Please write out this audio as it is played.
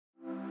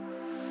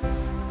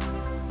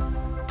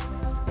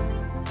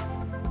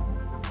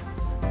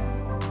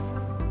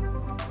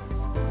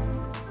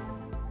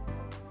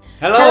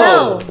Hello.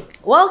 Hello!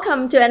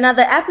 Welcome to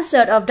another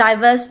episode of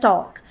Diverse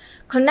Talk,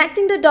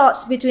 connecting the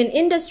dots between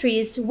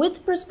industries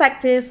with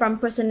perspective from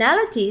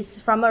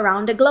personalities from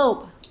around the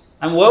globe.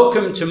 And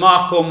welcome to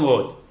Mark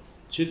Ormrod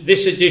to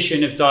this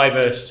edition of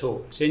Diverse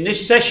Talks. In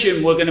this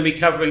session, we're going to be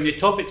covering the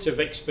topics of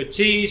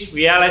expertise,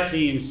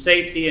 reality and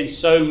safety, and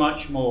so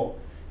much more.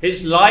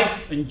 His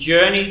life and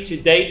journey to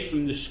date,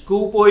 from the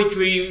schoolboy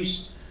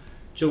dreams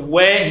to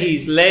where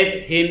he's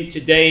led him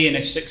today in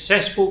a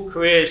successful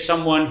career, as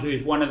someone who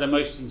is one of the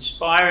most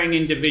inspiring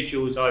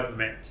individuals I've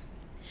met.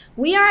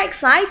 We are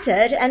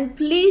excited and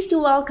pleased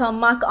to welcome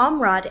Mark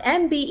Ormrod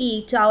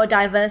MBE to our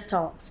Diverse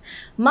Talks.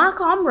 Mark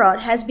Ormrod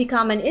has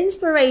become an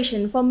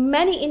inspiration for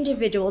many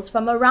individuals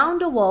from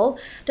around the world.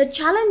 The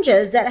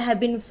challenges that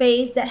have been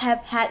faced that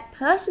have had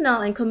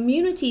personal and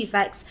community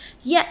effects,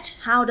 yet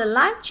how the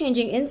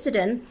life-changing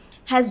incident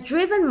has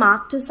driven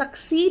Mark to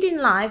succeed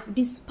in life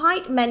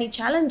despite many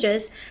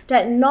challenges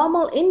that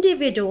normal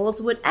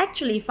individuals would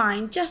actually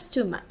find just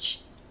too much.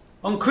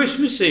 On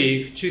Christmas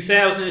Eve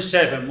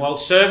 2007, while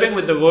serving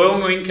with the Royal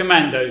Marine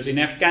Commandos in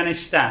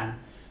Afghanistan,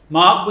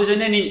 Mark was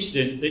in an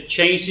incident that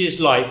changed his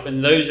life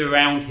and those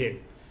around him,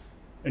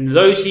 and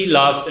those he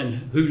loved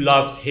and who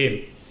loved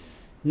him.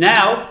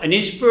 Now, an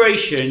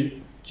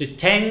inspiration to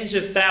tens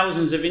of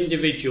thousands of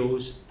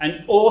individuals,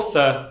 an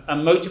author, a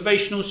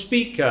motivational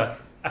speaker,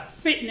 a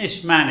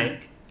fitness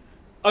maniac,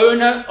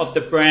 owner of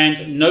the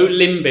brand No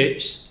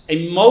Limits,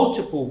 a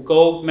multiple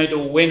gold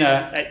medal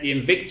winner at the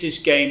Invictus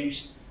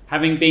Games,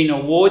 having been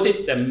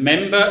awarded the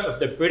Member of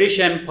the British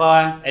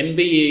Empire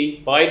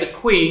MBE by the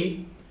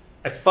Queen,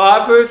 a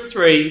father of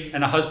three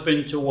and a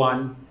husband to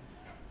one.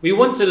 We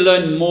want to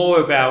learn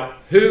more about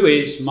who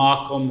is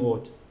Mark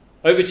Ormrod.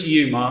 Over to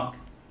you, Mark.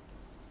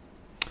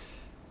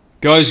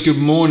 Guys, good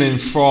morning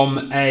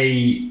from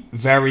a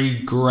very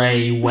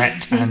grey,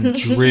 wet and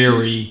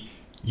dreary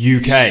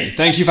UK.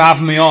 Thank you for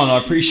having me on. I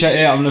appreciate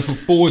it. I'm looking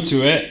forward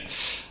to it.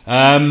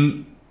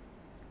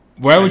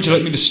 Where would you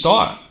like me to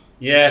start?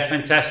 Yeah,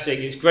 fantastic.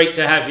 It's great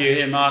to have you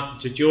here, Mark,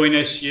 to join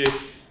us.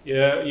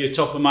 You're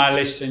top of my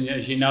list, and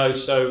as you know,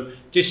 so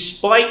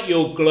despite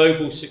your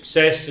global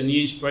success and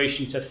the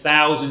inspiration to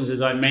thousands, as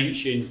I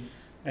mentioned,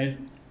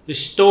 and the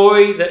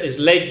story that has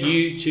led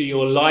you to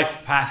your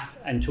life path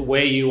and to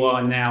where you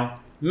are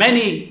now,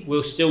 many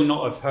will still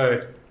not have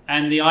heard.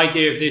 And the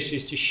idea of this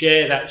is to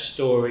share that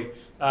story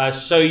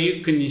so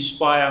you can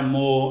inspire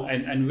more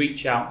and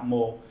reach out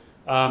more.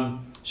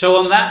 So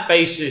on that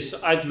basis,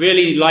 I'd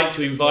really like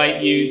to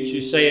invite you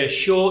to say a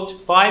short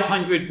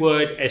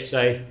 500-word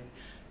essay.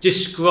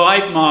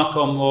 Describe Mark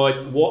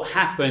Ormrod, what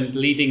happened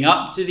leading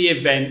up to the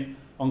event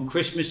on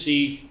Christmas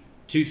Eve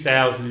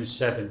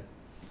 2007.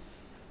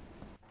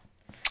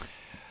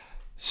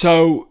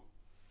 So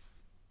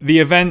the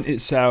event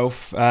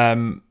itself,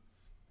 in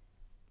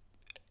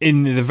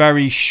the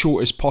very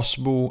shortest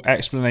possible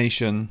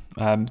explanation,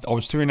 I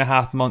was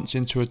 3.5 months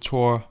into a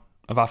tour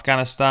of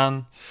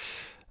Afghanistan,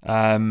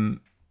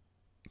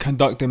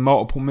 conducting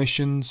multiple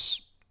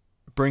missions,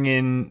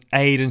 bringing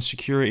aid and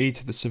security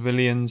to the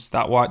civilians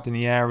that worked in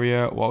the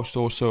area, whilst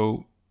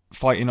also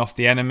fighting off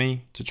the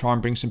enemy to try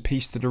and bring some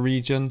peace to the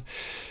region.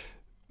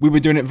 We were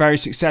doing it very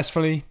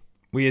successfully.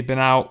 We had been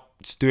out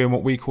doing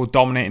what we call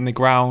dominating the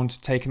ground,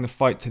 taking the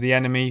fight to the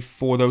enemy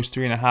for those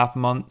 3.5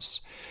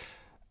 months.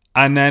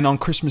 And then on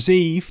Christmas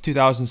Eve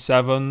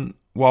 2007,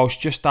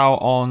 whilst just out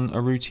on a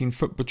routine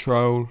foot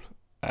patrol,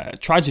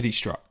 tragedy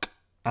struck.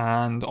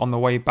 And on the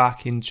way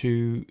back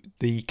into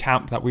the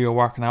camp that we were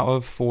working out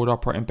of, Forward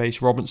Operating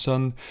Base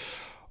Robinson,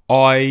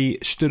 I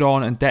stood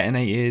on and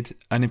detonated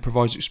an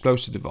improvised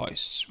explosive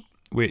device,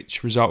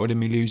 which resulted in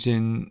me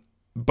losing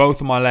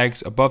both of my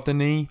legs above the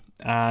knee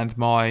and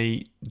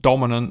my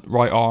dominant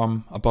right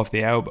arm above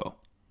the elbow.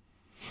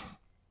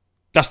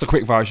 That's the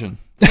quick version.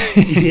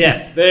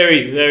 Yeah,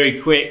 very,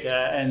 very quick,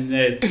 and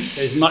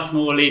there's much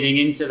more leading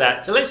into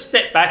that. So let's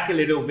step back a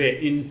little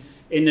bit in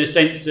the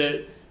sense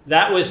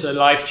that was a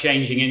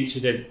life-changing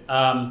incident.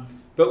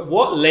 But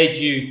what led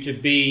you to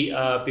be,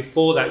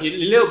 before that, a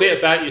little bit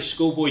about your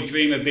schoolboy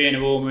dream of being a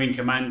Royal Marine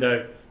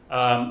Commando,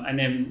 and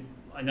then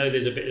I know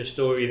there's a bit of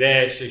story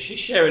there, so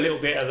just share a little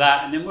bit of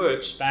that, and then we'll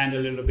expand a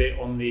little bit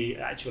on the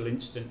actual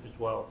incident as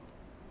well.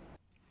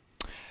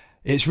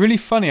 It's really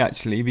funny,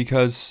 actually,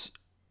 because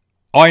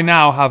I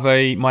now have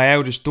my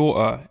eldest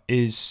daughter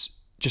is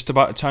just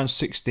about to turn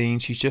 16.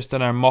 She's just done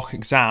her mock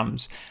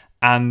exams,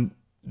 and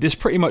this is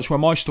pretty much where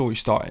my story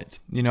started.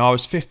 You know, I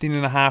was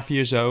 15.5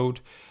 years old.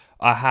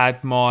 I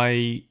had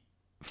my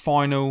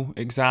final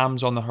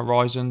exams on the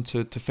horizon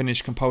to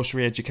finish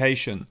compulsory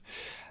education.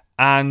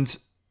 And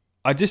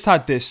I just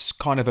had this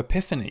kind of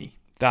epiphany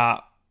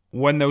that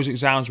when those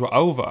exams were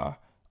over,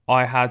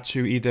 I had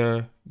to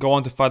either go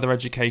on to further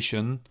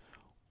education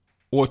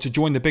or to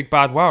join the big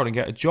bad world and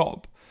get a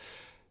job.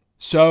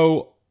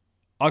 So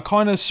I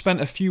kind of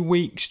spent a few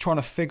weeks trying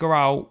to figure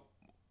out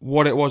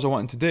what it was I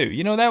wanted to do.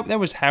 You know, there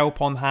was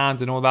help on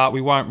hand and all that.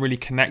 We weren't really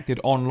connected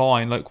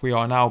online like we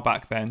are now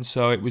back then.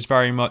 So it was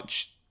very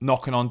much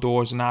knocking on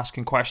doors and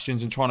asking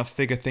questions and trying to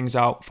figure things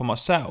out for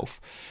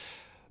myself.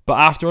 But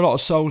after a lot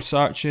of soul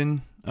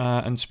searching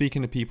and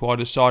speaking to people, I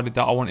decided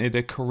that I wanted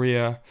a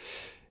career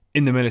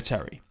in the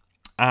military.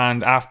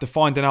 And after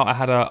finding out I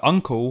had an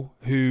uncle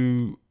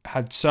who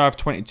had served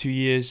 22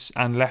 years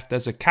and left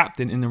as a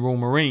captain in the Royal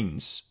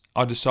Marines,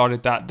 I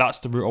decided that that's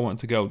the route I wanted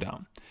to go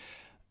down.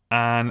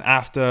 And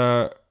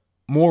after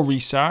more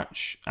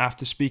research,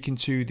 after speaking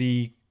to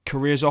the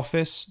careers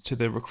office, to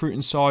the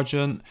recruiting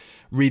sergeant,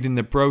 reading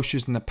the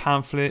brochures and the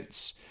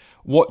pamphlets,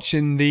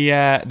 watching the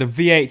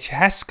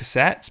VHS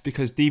cassettes,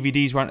 because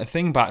DVDs weren't a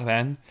thing back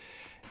then,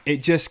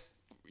 it just,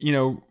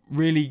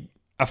 really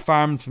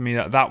affirmed for me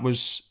that that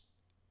was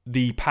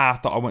the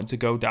path that I wanted to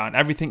go down.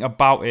 Everything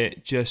about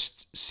it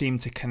just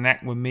seemed to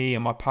connect with me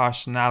and my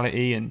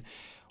personality and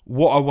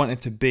what I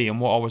wanted to be and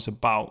what I was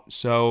about.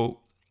 So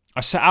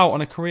I set out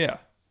on a career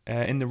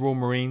in the Royal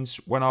Marines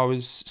when I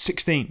was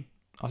 16.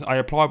 I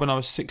applied when I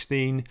was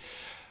 16,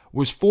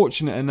 was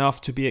fortunate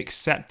enough to be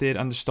accepted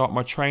and to start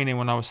my training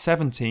when I was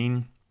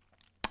 17.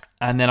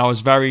 And then I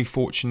was very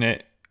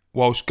fortunate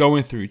whilst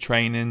going through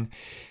training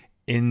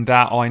in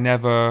that I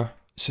never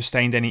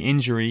sustained any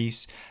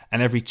injuries,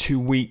 and every 2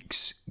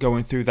 weeks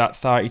going through that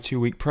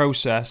 32-week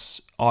process,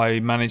 I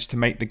managed to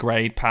make the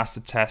grade, pass the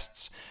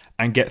tests,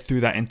 and get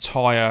through that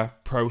entire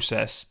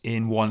process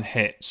in one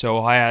hit.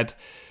 So I had,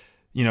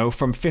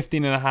 from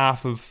 15 and a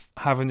half of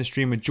having this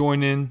dream of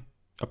joining,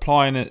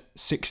 applying at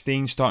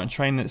 16, starting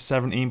training at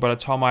 17. By the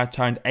time I had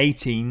turned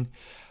 18,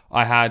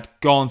 I had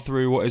gone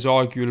through what is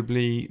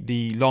arguably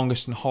the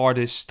longest and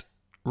hardest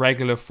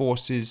regular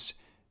forces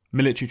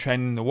military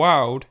training in the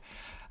world,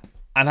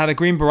 and had a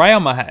green beret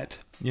on my head.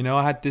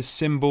 I had this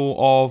symbol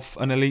of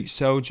an elite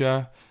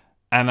soldier,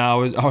 and I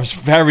was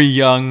very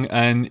young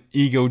and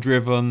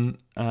ego-driven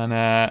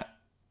and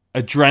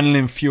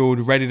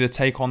adrenaline-fueled, ready to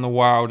take on the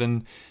world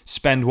and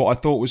spend what I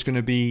thought was going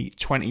to be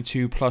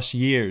 22 plus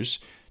years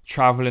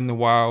traveling the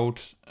world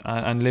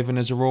and living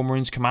as a Royal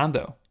Marines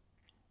Commando.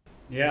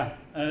 Yeah,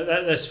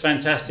 that's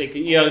fantastic.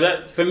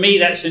 That for me,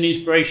 that's an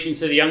inspiration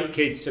to the young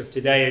kids of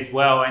today as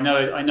well. I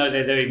know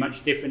they're very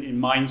much different in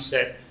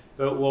mindset,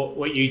 but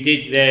what you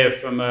did there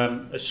from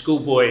a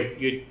schoolboy,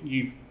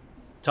 you've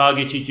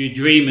targeted your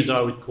dream, as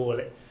I would call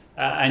it,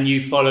 and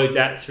you followed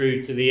that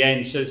through to the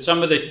end. So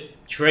some of the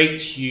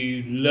traits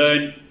you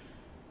learned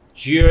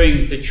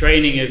during the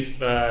training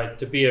of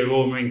to be a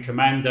Royal Marine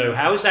Commando,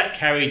 how is that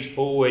carried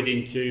forward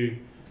into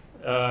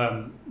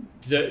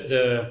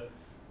the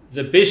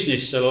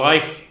business, the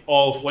life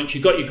of once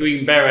you got your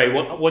green beret?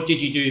 What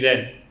did you do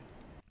then?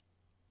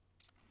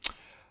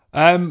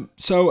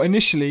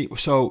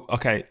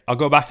 Okay, I'll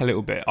go back a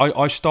little bit.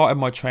 I started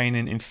my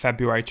training in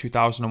February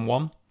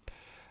 2001,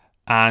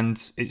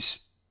 and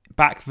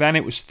back then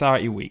it was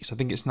 30 weeks. I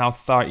think it's now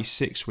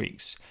 36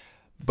 weeks.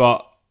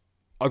 But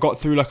I got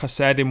through, like I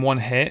said, in one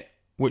hit,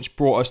 which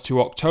brought us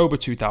to October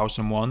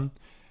 2001,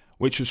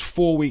 which was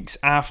 4 weeks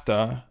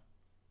after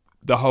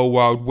the whole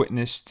world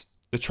witnessed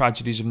the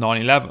tragedies of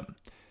 9/11.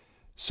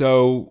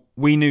 So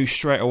we knew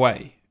straight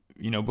away,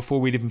 before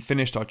we'd even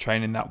finished our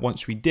training, that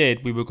once we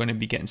did, we were going to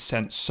be getting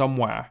sent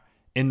somewhere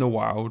in the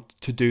world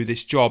to do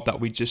this job that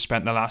we just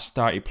spent the last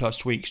 30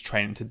 plus weeks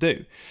training to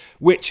do,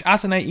 which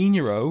as an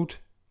 18-year-old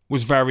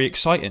was very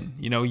exciting.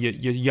 You're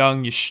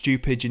young, you're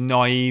stupid, you're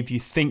naive, you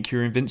think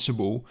you're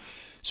invincible.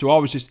 So I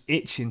was just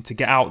itching to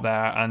get out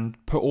there and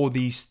put all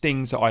these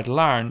things that I'd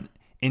learned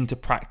into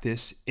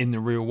practice in the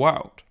real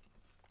world.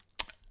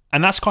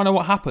 And that's kind of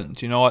what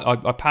happened.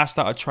 I passed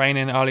out of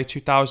training early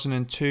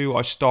 2002.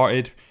 I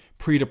started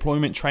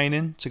pre-deployment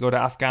training to go to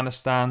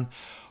Afghanistan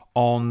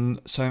on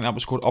something that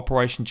was called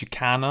Operation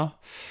Jacana.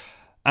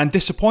 And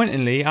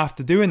disappointingly,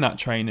 after doing that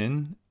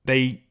training,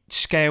 they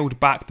scaled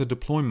back the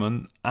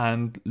deployment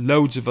and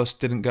loads of us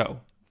didn't go.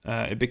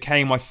 It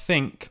became, I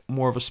think,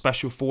 more of a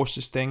special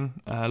forces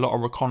thing, a lot of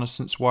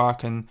reconnaissance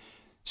work and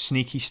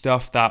sneaky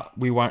stuff that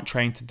we weren't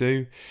trained to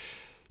do.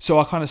 So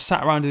I kind of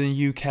sat around in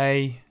the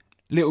UK,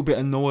 little bit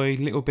annoyed,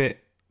 little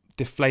bit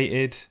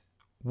deflated,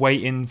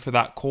 waiting for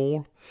that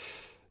call.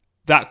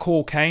 That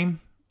call came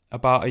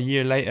about a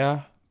year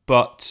later,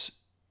 but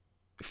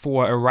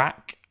for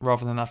Iraq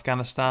rather than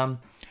Afghanistan.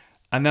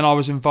 And then I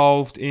was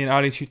involved in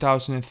early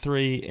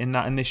 2003 in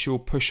that initial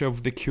push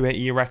over the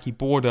Kuwaiti-Iraqi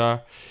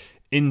border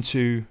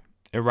into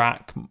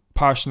Iraq.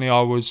 Personally,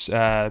 I was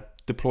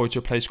deployed to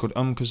a place called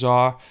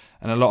Qasar,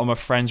 and a lot of my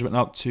friends went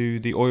up to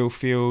the oil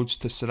fields,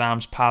 to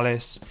Saddam's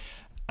palace,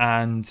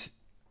 and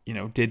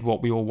did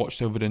what we all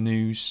watched over the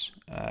news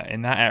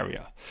in that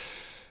area.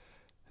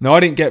 Now, I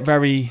didn't get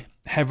very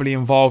heavily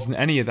involved in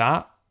any of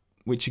that,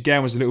 which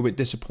again was a little bit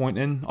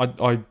disappointing.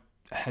 I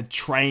had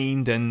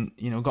trained and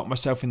got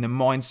myself in the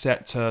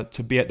mindset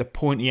to be at the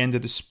pointy end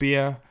of the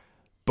spear,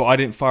 but I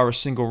didn't fire a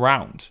single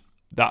round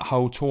that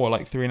whole tour,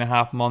 like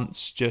 3.5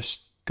 months.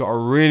 Just got a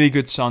really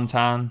good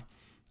suntan,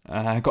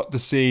 got to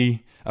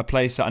see a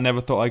place that I never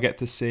thought I'd get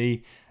to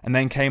see, and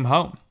then came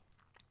home.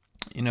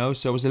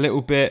 So I was a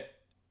little bit,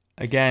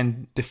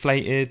 again,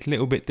 deflated, a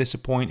little bit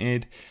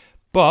disappointed.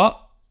 But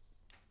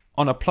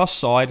on a plus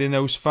side, in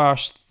those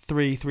first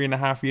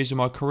 3.5 years of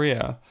my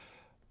career,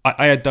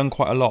 I had done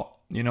quite a lot.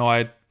 You know,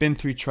 I'd been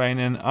through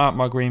training, earned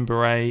my Green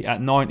Beret.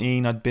 At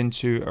 19, I'd been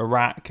to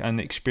Iraq and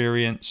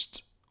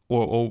experienced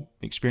what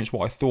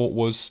I thought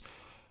was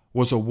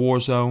a war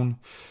zone.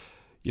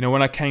 You know,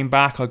 when I came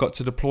back, I got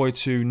to deploy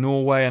to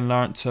Norway and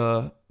learnt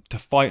to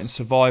fight and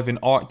survive in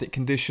Arctic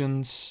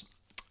conditions.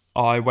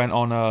 I went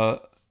on a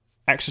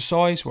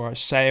exercise where I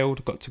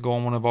sailed, got to go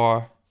on one of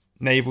our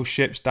naval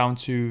ships down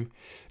to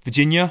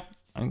Virginia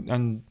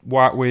and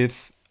work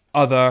with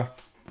other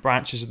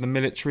branches of the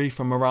military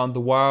from around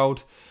the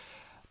world,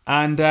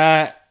 and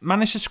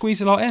managed to squeeze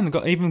a lot in.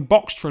 Got even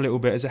boxed for a little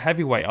bit as a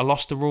heavyweight. I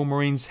lost the Royal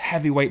Marines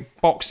heavyweight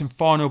boxing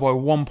final by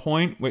 1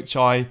 point, which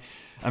I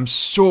am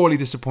sorely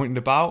disappointed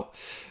about,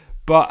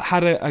 but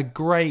had a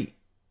great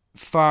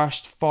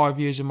first 5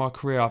 years of my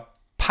career. I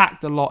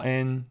packed a lot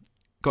in,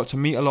 got to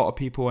meet a lot of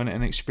people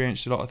and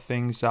experienced a lot of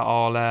things that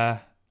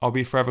I'll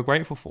be forever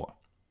grateful for.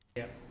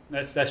 Yeah,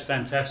 that's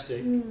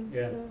fantastic.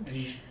 Yeah.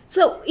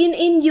 So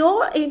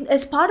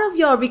as part of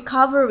your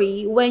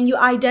recovery, when you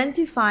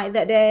identify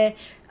that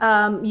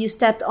you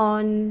stepped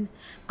on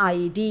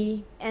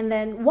IED, and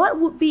then what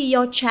would be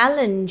your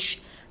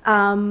challenge,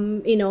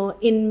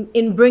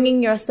 in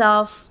bringing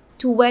yourself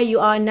to where you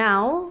are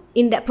now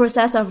in that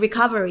process of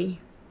recovery?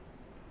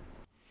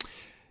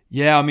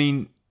 Yeah, I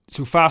mean,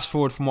 so fast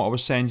forward from what I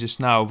was saying just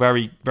now,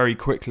 very, very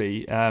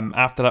quickly.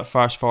 After that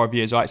first 5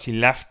 years, I actually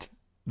left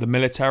the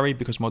military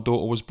because my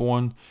daughter was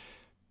born,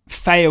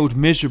 failed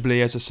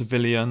miserably as a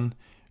civilian,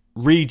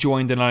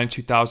 rejoined in early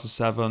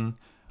 2007,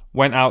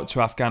 went out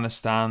to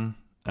Afghanistan,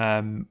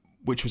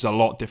 which was a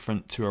lot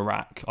different to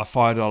Iraq. I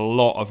fired a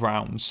lot of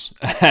rounds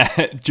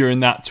during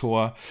that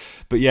tour.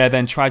 But yeah,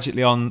 then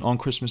tragically on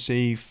Christmas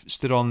Eve,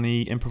 stood on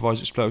the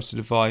improvised explosive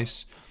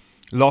device,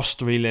 lost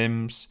 3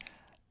 limbs,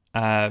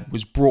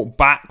 was brought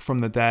back from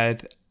the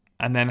dead,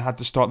 and then had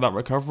to start that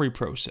recovery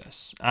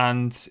process.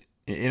 And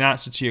in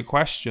answer to your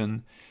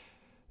question,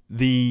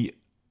 the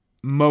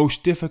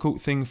most difficult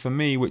thing for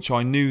me, which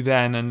I knew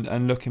then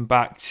and looking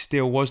back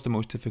still was the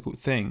most difficult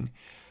thing,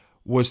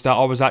 was that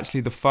I was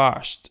actually the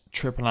first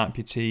triple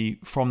amputee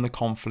from the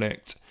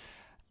conflict.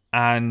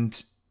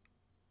 And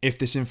if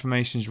this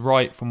information is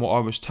right from what I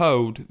was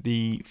told,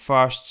 the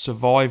first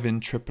surviving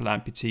triple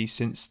amputee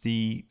since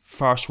the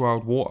First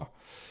World War.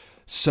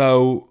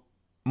 So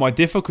my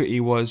difficulty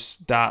was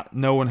that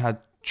no one had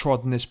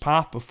trodden this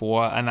path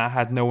before, and I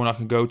had no one I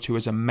could go to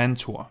as a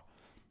mentor.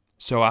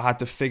 So I had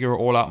to figure it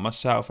all out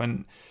myself.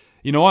 And,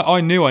 you know, I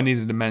knew I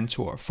needed a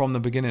mentor from the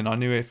beginning. I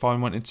knew if I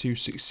wanted to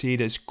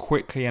succeed as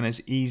quickly and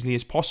as easily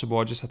as possible,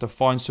 I just had to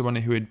find someone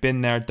who had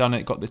been there, done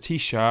it, got the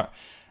t-shirt,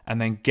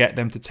 and then get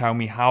them to tell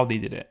me how they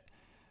did it.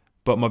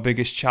 But my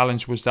biggest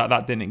challenge was that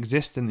didn't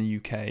exist in the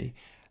UK.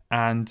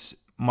 And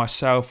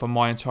myself and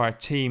my entire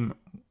team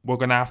were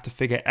going to have to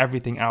figure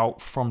everything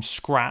out from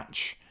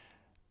scratch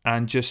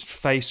and just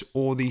face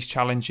all these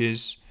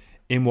challenges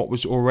in what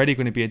was already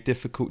going to be a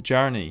difficult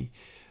journey,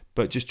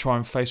 but just try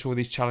and face all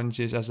these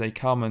challenges as they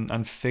come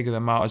and figure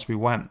them out as we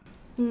went.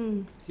 I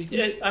mean,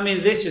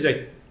 this is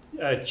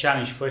a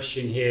challenge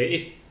question here.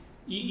 If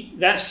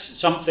that's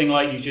something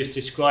like you just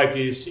described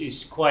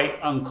is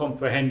quite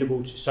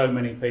uncomprehendable to so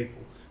many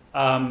people.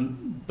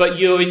 But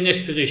you're in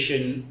this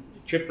position,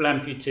 triple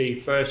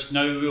amputee, first,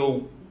 no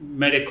real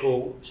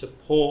medical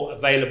support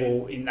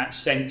available in that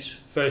sense,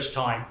 first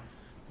time.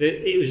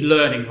 It was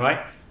learning,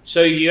 right?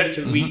 So you had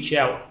to reach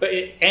out. But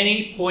at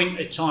any point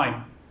of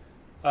time,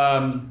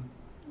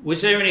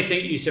 was there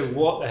anything you said,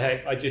 what the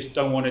heck, I just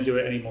don't want to do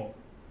it anymore,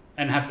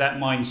 and have that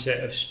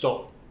mindset of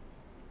stop?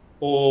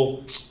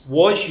 Or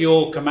was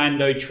your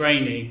commando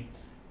training,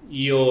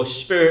 your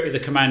spirit of the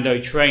commando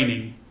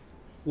training,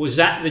 was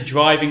that the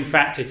driving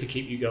factor to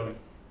keep you going?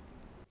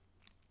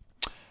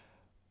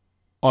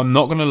 I'm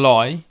not going to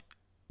lie,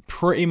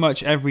 pretty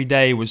much every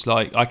day was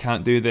like, I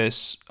can't do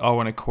this, I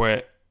want to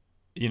quit,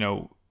 you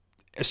know,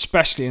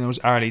 especially in those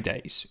early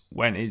days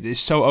when it is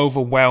so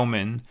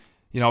overwhelming.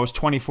 You know, I was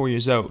 24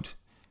 years old,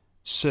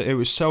 so it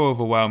was so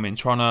overwhelming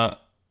trying to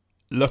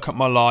look at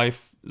my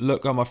life,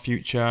 look at my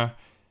future,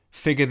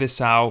 figure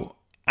this out,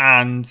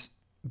 and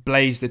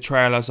blaze the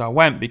trail as I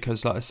went,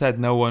 because like I said,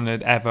 no one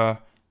had ever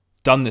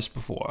done this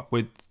before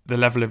with the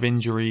level of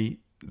injury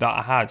that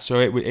I had. So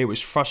it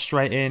was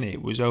frustrating,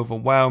 it was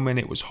overwhelming,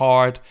 it was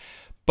hard.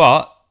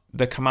 But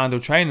the commando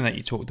training that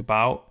you talked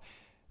about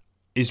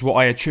is what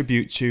I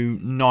attribute to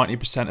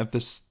 90% of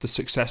the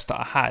success that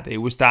I had. It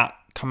was that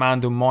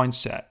commando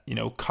mindset, you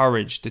know,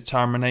 courage,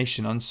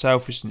 determination,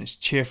 unselfishness,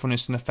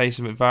 cheerfulness in the face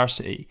of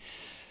adversity,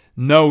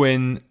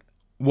 knowing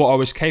what I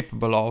was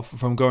capable of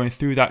from going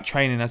through that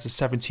training as a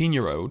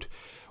 17-year-old,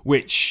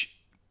 which,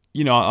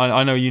 you know,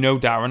 I know you know,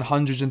 Darren,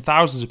 hundreds and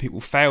thousands of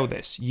people fail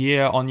this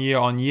year on year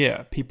on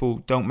year. People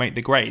don't make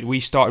the grade. We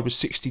started with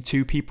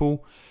 62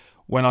 people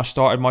when I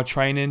started my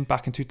training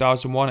back in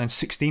 2001, and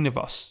 16 of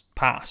us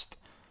passed.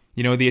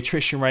 You know, the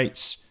attrition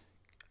rate's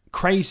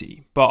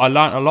crazy, but I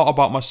learned a lot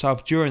about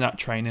myself during that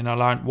training. I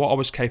learned what I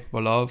was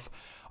capable of.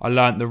 I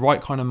learned the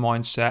right kind of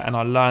mindset, and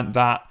I learned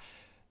that,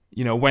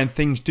 you know, when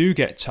things do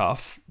get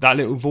tough, that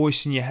little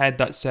voice in your head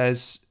that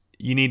says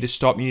you need to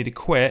stop, you need to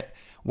quit,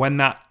 when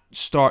that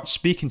start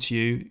speaking to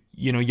you,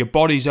 you know, your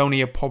body's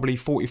only probably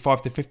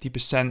 45 to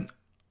 50%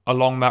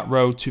 along that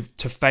road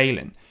to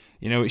failing.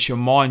 You know, it's your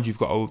mind you've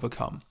got to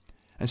overcome.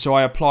 And so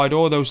I applied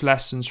all those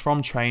lessons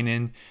from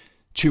training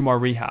to my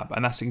rehab,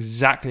 and that's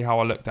exactly how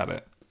I looked at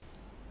it.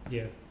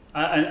 Yeah,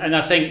 and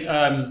I think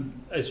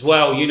as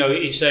well, you know,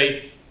 it's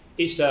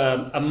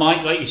a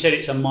mind, like you said,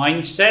 it's a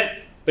mindset,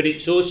 but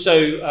it's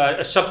also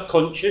a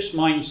subconscious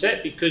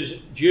mindset, because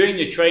during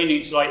the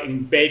training, it's like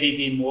embedded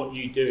in what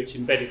you do. It's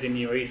embedded in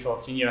your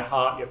ethos, in your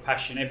heart, your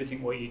passion,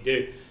 everything what you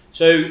do.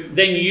 So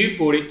then you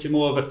brought it to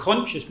more of a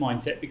conscious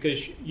mindset,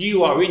 because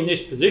you are in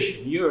this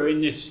position, you are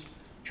in this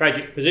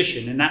tragic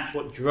position, and that's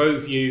what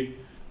drove you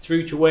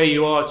through to where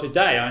you are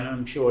today, and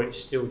I'm sure it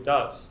still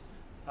does.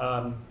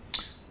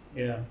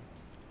 Yeah.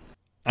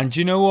 And do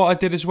you know what I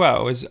did as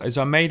well? Is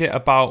I made it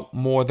about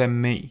more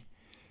than me.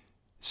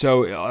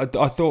 So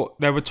I thought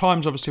there were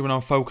times, obviously, when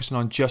I'm focusing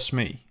on just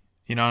me,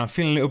 you know, and I'm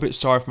feeling a little bit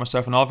sorry for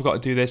myself, and I've got to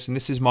do this, and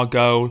this is my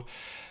goal.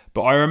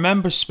 But I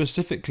remember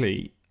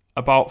specifically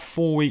about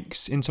 4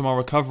 weeks into my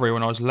recovery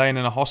when I was laying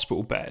in a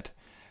hospital bed.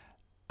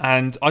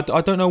 And I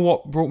don't know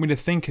what brought me to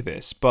think of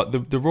this, but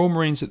the Royal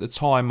Marines at the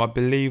time, I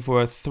believe,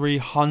 were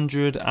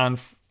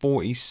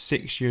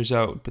 346 years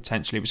old,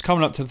 potentially. It was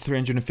coming up to the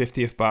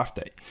 350th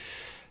birthday.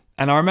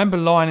 And I remember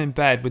lying in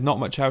bed with not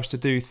much else to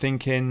do,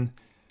 thinking,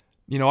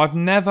 you know, I've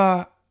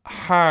never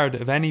heard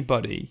of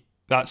anybody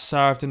that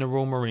served in the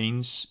Royal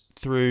Marines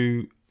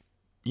through,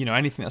 you know,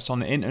 anything that's on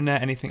the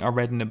internet, anything I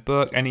read in a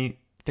book,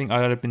 anything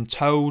I had been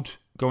told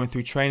going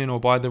through training or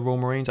by the Royal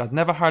Marines. I'd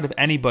never heard of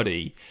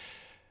anybody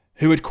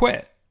who had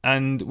quit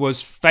and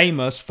was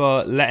famous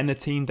for letting the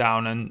team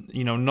down and,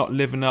 you know, not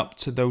living up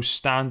to those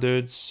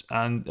standards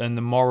and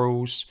the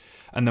morals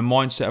and the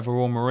mindset of a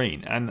Royal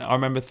Marine. And I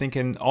remember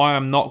thinking, I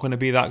am not going to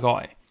be that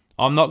guy.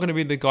 I'm not going to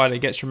be the guy that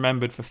gets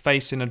remembered for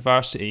facing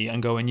adversity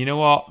and going, you know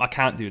what, I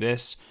can't do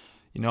this.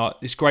 You know,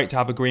 it's great to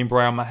have a green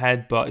beret on my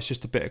head, but it's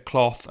just a bit of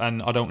cloth,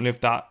 and I don't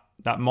live that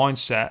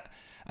mindset.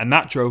 And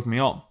that drove me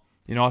on.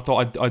 You know, I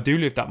thought I do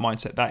live that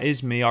mindset. That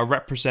is me. I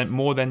represent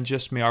more than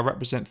just me. I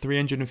represent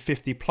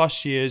 350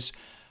 plus years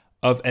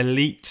of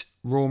elite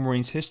Royal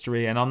Marines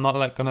history, and I'm not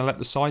going to let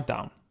the side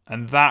down.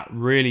 And that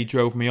really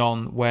drove me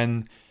on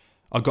when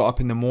I got up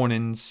in the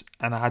mornings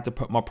and I had to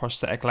put my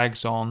prosthetic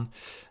legs on,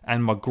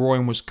 and my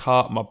groin was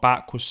cut, my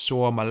back was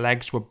sore, my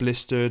legs were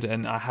blistered,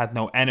 and I had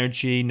no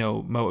energy,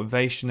 no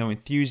motivation, no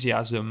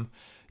enthusiasm.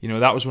 You know,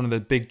 that was one of the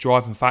big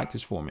driving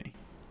factors for me.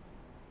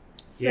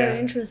 It's very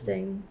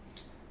interesting.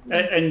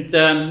 And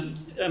I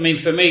mean,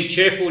 for me,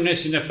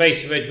 cheerfulness in the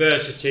face of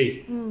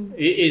adversity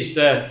is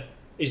the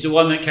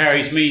one that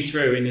carries me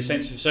through, in the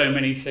sense of so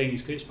many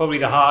things, because it's probably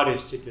the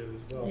hardest to do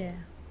as well. Yeah,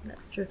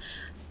 that's true.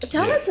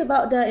 Tell us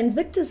about the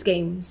Invictus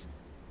games.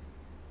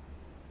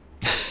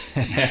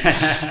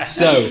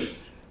 So,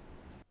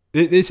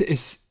 this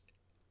is...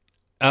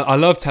 I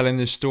love telling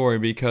this story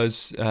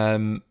because,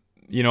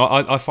 you know,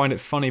 I find it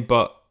funny,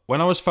 but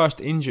when I was first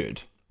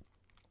injured,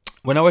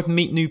 when I would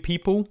meet new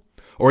people,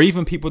 or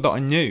even people that I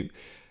knew,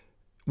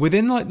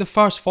 within like the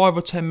first 5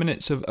 or 10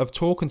 minutes of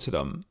talking to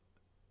them,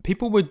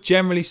 people would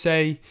generally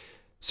say,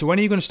 so when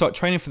are you going to start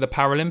training for the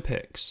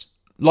Paralympics?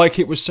 Like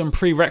it was some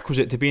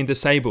prerequisite to being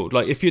disabled.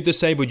 Like if you're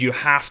disabled, you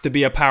have to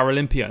be a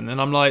Paralympian.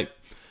 And I'm like,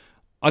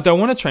 I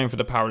don't want to train for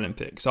the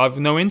Paralympics. I have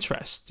no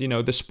interest. You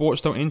know, the sports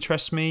don't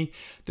interest me.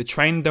 The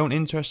training don't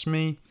interest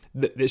me.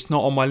 It's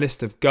not on my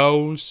list of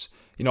goals.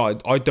 You know,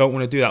 I don't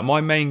want to do that.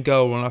 My main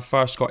goal when I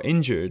first got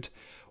injured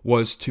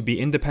was to be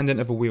independent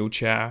of a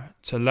wheelchair,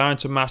 to learn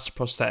to master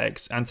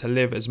prosthetics, and to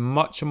live as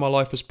much of my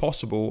life as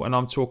possible, and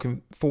I'm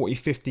talking 40,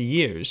 50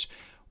 years,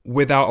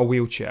 without a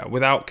wheelchair,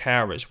 without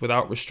carers,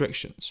 without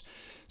restrictions.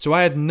 So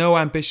I had no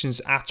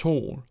ambitions at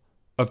all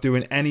of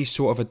doing any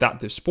sort of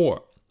adaptive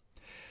sport.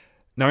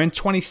 Now in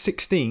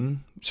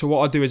 2016, so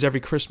what I do is every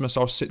Christmas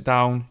I'll sit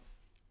down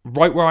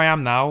right where I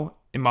am now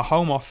in my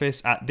home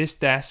office at this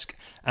desk,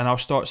 and I'll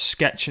start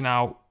sketching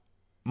out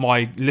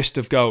my list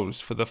of goals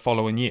for the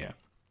following year.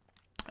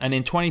 And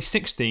in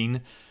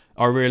 2016,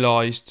 I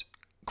realised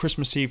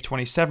Christmas Eve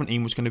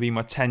 2017 was going to be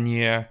my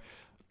 10-year,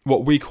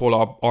 what we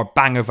call our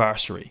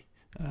bang-anniversary.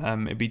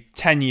 It'd be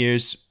 10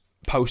 years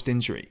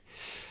post-injury.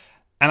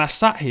 And I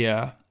sat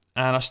here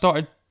and I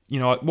started, you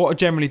know, what I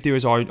generally do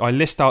is I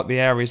list out the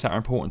areas that are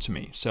important to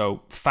me.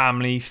 So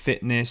family,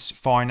 fitness,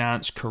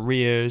 finance,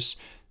 careers,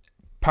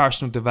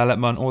 personal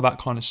development, all that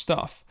kind of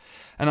stuff.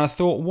 And I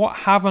thought, what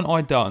haven't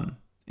I done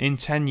in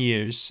 10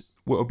 years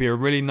what would be a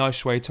really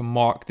nice way to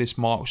mark this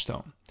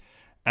milestone?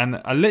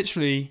 And I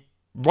literally,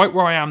 right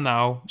where I am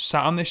now,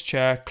 sat on this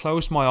chair,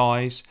 closed my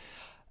eyes,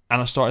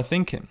 and I started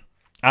thinking.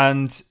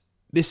 And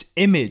this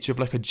image of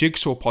like a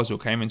jigsaw puzzle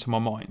came into my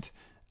mind.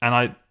 And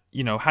I,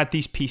 you know, had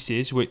these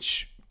pieces,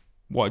 which,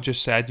 what I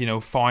just said, you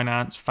know,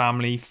 finance,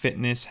 family,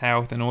 fitness,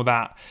 health, and all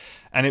that.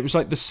 And it was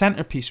like the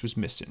centerpiece was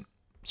missing.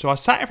 So I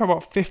sat here for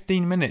about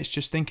 15 minutes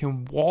just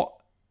thinking, what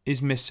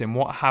is missing?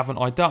 What haven't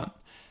I done?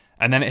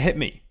 And then it hit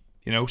me,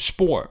 you know,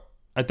 sport,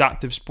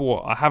 adaptive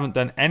sport. I haven't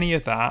done any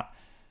of that,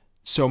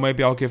 so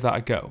maybe I'll give that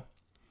a go.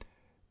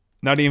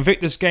 Now, the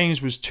Invictus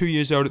Games was 2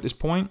 years old at this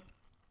point.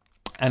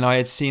 And I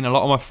had seen a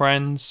lot of my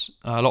friends,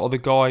 a lot of the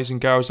guys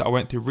and girls that I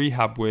went through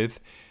rehab with,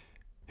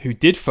 who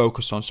did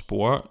focus on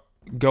sport,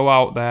 go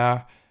out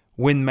there,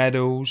 win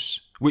medals,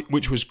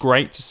 which was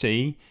great to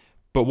see.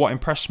 But what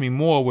impressed me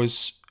more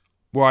was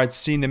where I'd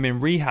seen them in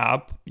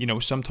rehab, you know,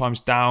 sometimes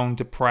down,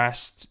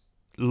 depressed,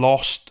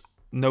 lost,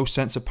 no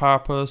sense of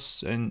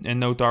purpose and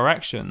no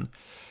direction.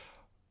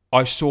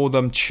 I saw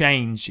them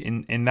change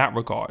in that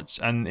regards,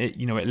 and it,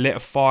 you know, it lit a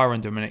fire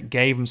under them and it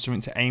gave them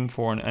something to aim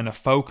for and a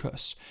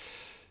focus.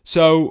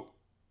 So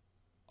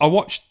I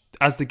watched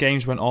as the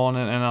games went on,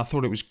 and I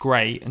thought it was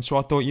great. And so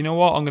I thought, you know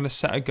what, I'm going to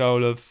set a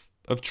goal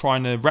of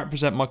trying to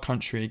represent my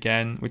country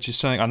again, which is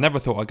something I never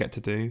thought I'd get to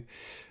do,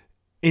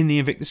 in the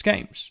Invictus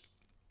Games.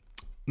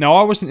 Now,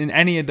 I wasn't in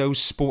any of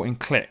those sporting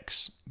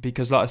cliques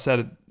because, like I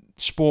said,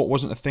 sport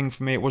wasn't a thing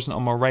for me. It wasn't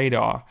on my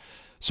radar.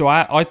 So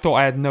I thought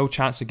I had no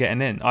chance of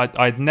getting in.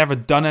 I'd never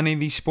done any of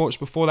these sports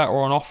before that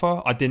or on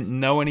offer. I didn't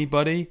know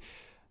anybody.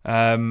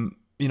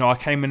 You know, I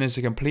came in as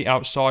a complete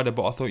outsider,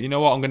 but I thought, you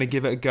know what, I'm going to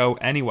give it a go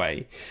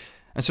anyway.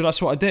 And so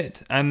that's what I did.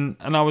 And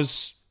I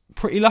was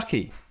pretty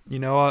lucky. You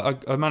know,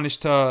 I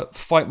managed to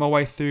fight my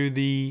way through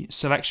the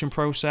selection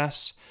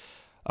process.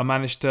 I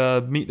managed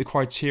to meet the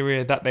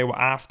criteria that they were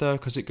after,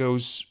 because it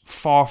goes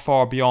far,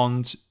 far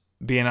beyond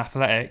being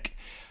athletic.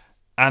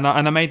 And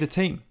I made the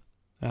team.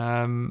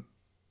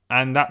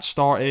 And that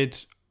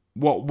started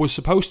what was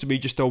supposed to be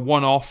just a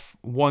one-off,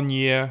 1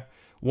 year,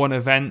 one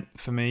event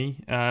for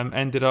me.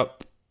 Ended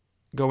up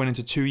going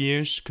into 2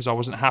 years because I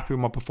wasn't happy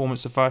with my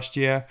performance the first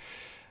year.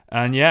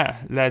 And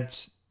yeah, led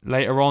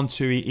later on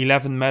to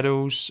 11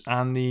 medals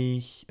and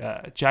the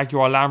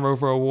Jaguar Land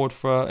Rover Award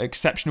for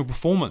exceptional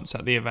performance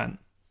at the event.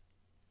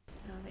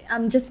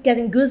 I'm just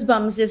getting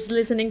goosebumps just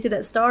listening to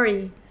that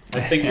story.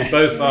 I think we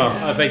both are.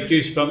 I've had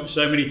goosebumps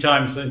so many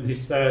times in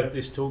this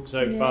talk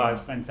so far.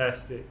 It's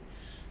fantastic.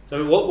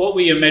 So what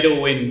were your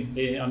medal in?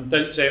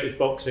 Don't say it was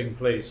boxing,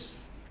 please.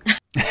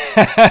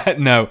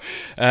 No,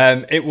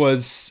 it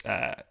was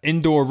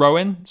indoor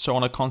rowing, so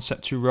on a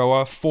Concept 2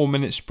 rower,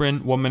 4-minute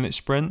sprint, 1-minute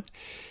sprint,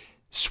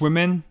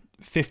 swimming,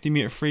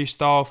 50-meter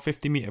freestyle,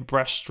 50-meter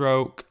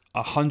breaststroke,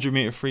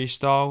 100-meter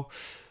freestyle,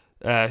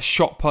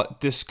 shot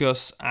put,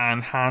 discus,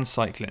 and hand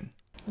cycling.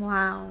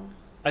 Wow.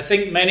 I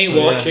think many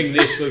watching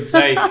this would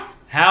say,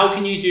 how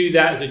can you do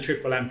that as a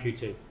triple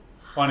amputee?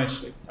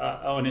 Honestly,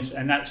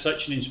 and that's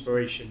such an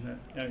inspiration.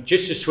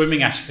 Just the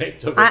swimming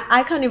aspect of it.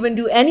 I can't even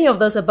do any of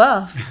those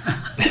above.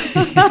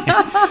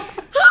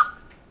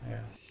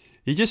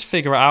 You just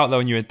figure it out though,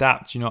 and you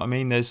adapt. You know what I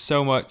mean? There's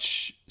so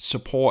much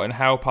support and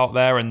help out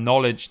there, and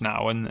knowledge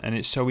now, and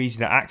it's so easy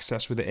to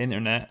access with the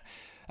internet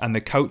and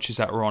the coaches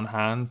that are on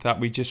hand, that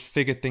we just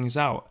figured things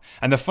out.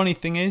 And the funny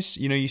thing is,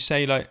 you know, you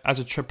say, like, as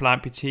a triple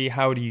amputee,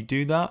 how do you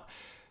do that?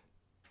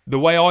 The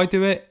way I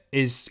do it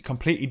is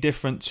completely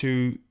different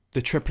to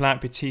the triple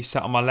amputee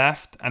sat on my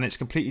left, and it's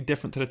completely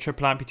different to the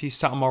triple amputee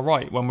sat on my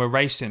right when we're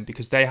racing,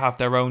 because they have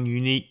their own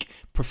unique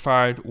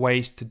preferred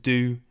ways to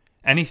do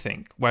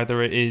anything,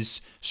 whether it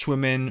is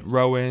swimming,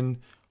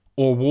 rowing,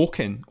 or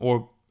walking,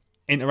 or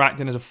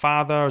interacting as a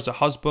father, as a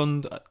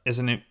husband, as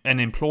an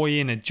employee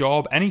in a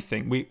job,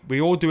 anything. We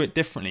all do it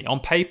differently. On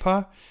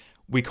paper,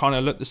 we kind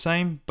of look the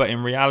same, but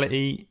in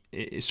reality,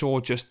 it's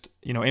all just,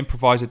 you know,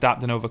 improvise,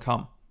 adapt, and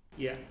overcome.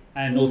 Yeah.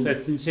 And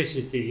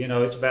authenticity, you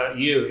know, it's about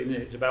you, isn't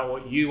it? It's about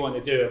what you want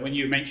to do. And when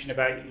you mention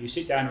about you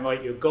sit down and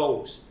write your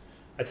goals,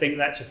 I think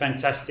that's a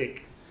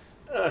fantastic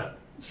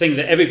thing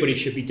that everybody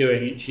should be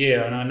doing each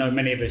year. And I know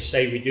many of us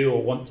say we do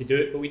or want to do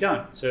it, but we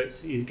don't. So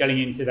it's getting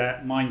into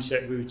that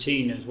mindset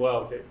routine as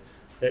well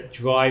that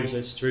drives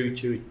us through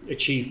to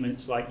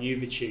achievements like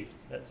you've achieved.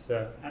 That's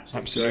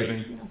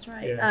absolutely great. That's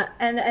right. Yeah.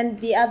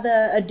 And the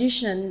other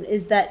addition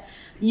is that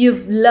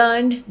you've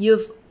learned,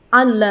 you've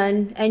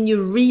unlearned, and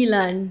you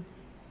relearn.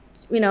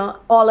 You know,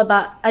 all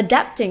about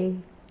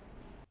adapting.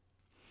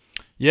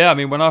 Yeah, I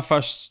mean, when I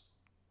first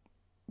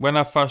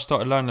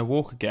started learning to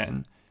walk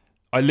again,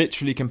 I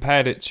literally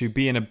compared it to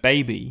being a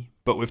baby,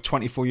 but with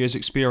 24 years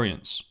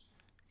experience.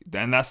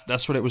 And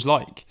that's what it was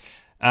like.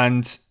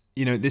 And,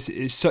 you know, this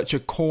is such a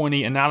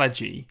corny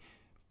analogy,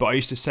 but I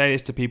used to say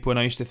this to people and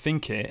I used to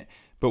think it.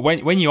 But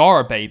when you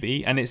are a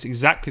baby, and it's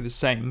exactly the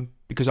same,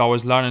 because I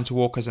was learning to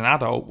walk as an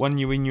adult, when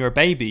you're a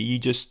baby, you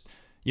just,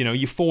 you know,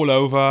 you fall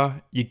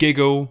over, you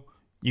giggle,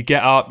 you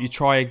get up, you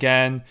try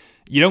again.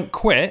 You don't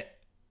quit,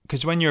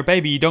 because when you're a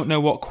baby, you don't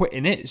know what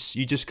quitting is.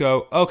 You just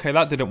go, okay,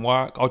 that didn't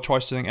work, I'll try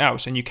something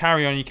else. And you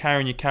carry on, you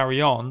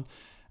carry on.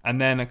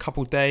 And then a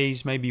couple of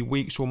days, maybe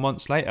weeks or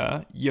months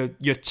later,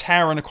 you're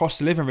tearing across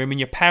the living room and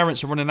your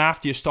parents are running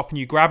after you, stopping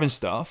you, grabbing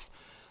stuff.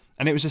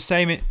 And it was the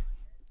same.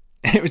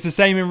 It was the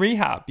same in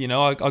rehab. You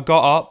know, I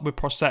got up with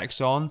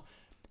prosthetics on,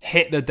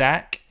 hit the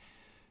deck,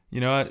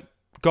 you know,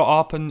 got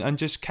up and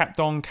just kept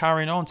on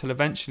carrying on till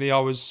eventually I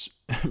was,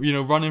 you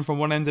know, running from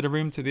one end of the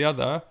room to the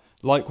other,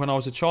 like when I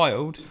was a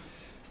child.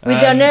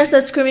 With your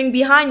nurses screaming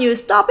behind you,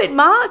 "Stop it,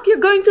 Mark, you're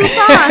going too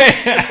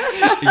fast."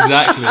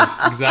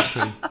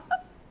 Exactly.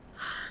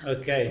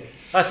 Okay.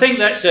 I think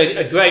that's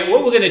a great...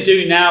 What we're going to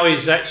do now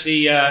is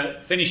actually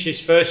finish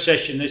this first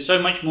session. There's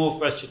so much more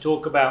for us to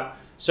talk about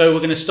So we're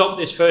going to stop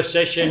this first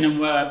session,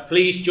 and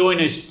please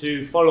join us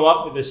to follow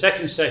up with the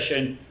second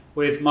session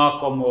with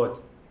Mark Ormrod.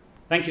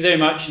 Thank you very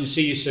much, and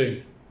see you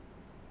soon.